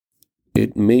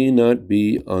It may not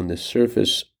be on the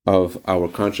surface of our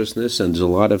consciousness, and there's a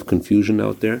lot of confusion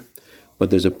out there, but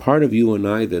there's a part of you and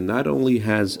I that not only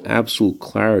has absolute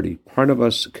clarity, part of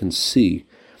us can see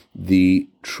the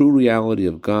true reality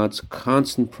of God's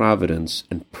constant providence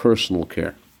and personal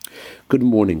care. Good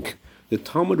morning. The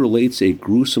Talmud relates a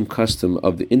gruesome custom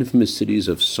of the infamous cities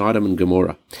of Sodom and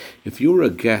Gomorrah. If you were a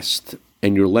guest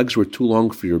and your legs were too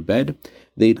long for your bed,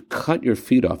 they'd cut your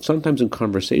feet off. Sometimes in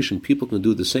conversation, people can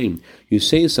do the same. You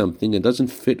say something, it doesn't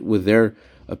fit with their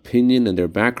opinion and their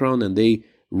background, and they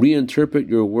reinterpret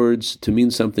your words to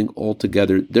mean something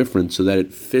altogether different so that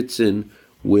it fits in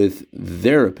with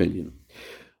their opinion.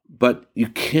 But you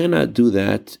cannot do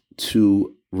that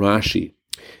to Rashi.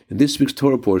 In this week's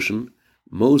Torah portion,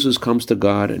 Moses comes to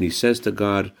God and he says to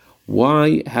God,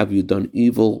 "Why have you done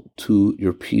evil to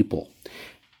your people?"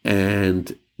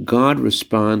 And God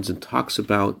responds and talks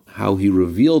about how he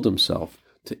revealed himself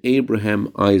to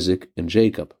Abraham, Isaac, and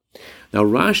Jacob. Now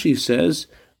Rashi says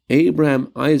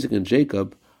Abraham, Isaac, and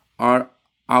Jacob are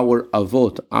our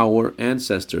avot, our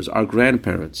ancestors, our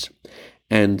grandparents.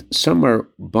 And some are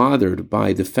bothered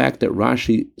by the fact that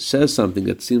Rashi says something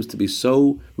that seems to be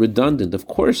so redundant. Of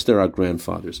course they're our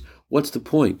grandfathers. What's the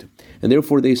point? And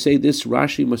therefore they say this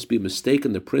Rashi must be a mistake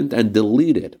in the print and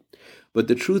delete it. But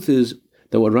the truth is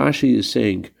that what Rashi is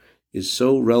saying is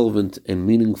so relevant and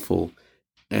meaningful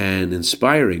and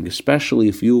inspiring, especially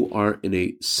if you are in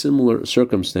a similar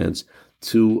circumstance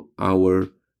to our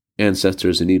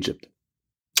ancestors in Egypt.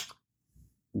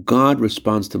 God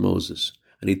responds to Moses,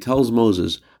 and he tells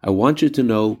Moses, "I want you to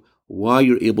know why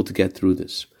you're able to get through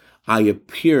this. I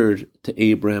appeared to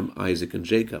Abraham, Isaac, and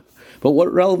Jacob." But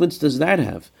what relevance does that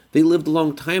have? They lived a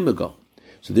long time ago.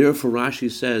 So therefore Rashi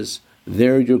says,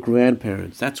 they're your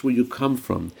grandparents. That's where you come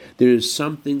from. There is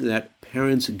something that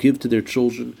parents give to their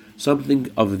children,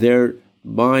 something of their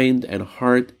mind and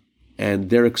heart and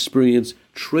their experience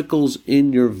trickles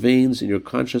in your veins, in your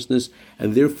consciousness,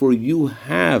 and therefore you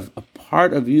have a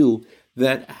part of you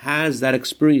that has that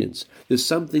experience. There's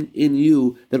something in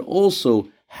you that also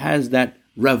has that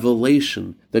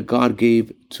revelation that God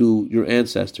gave to your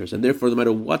ancestors. And therefore, no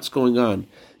matter what's going on,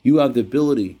 you have the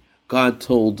ability. God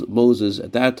told Moses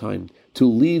at that time to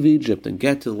leave Egypt and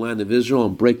get to the land of Israel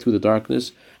and break through the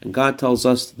darkness. And God tells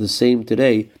us the same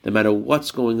today. No matter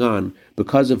what's going on,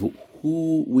 because of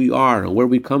who we are and where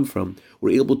we come from,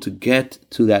 we're able to get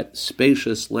to that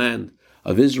spacious land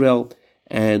of Israel.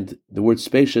 And the word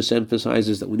spacious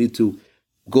emphasizes that we need to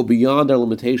go beyond our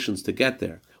limitations to get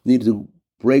there. We need to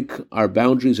break our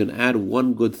boundaries and add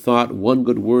one good thought, one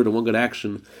good word, and one good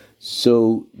action.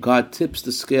 So God tips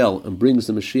the scale and brings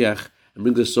the Mashiach and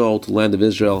brings us all to the land of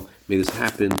Israel. May this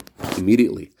happen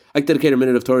immediately. I'd like to dedicate a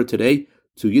minute of Torah today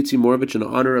to Yitzi Morovich in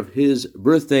honor of his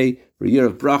birthday for a year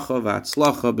of bracha,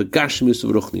 v'atzlacha, begashmius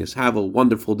v'ruchnius. Have a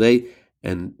wonderful day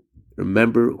and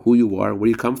remember who you are, where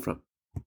you come from.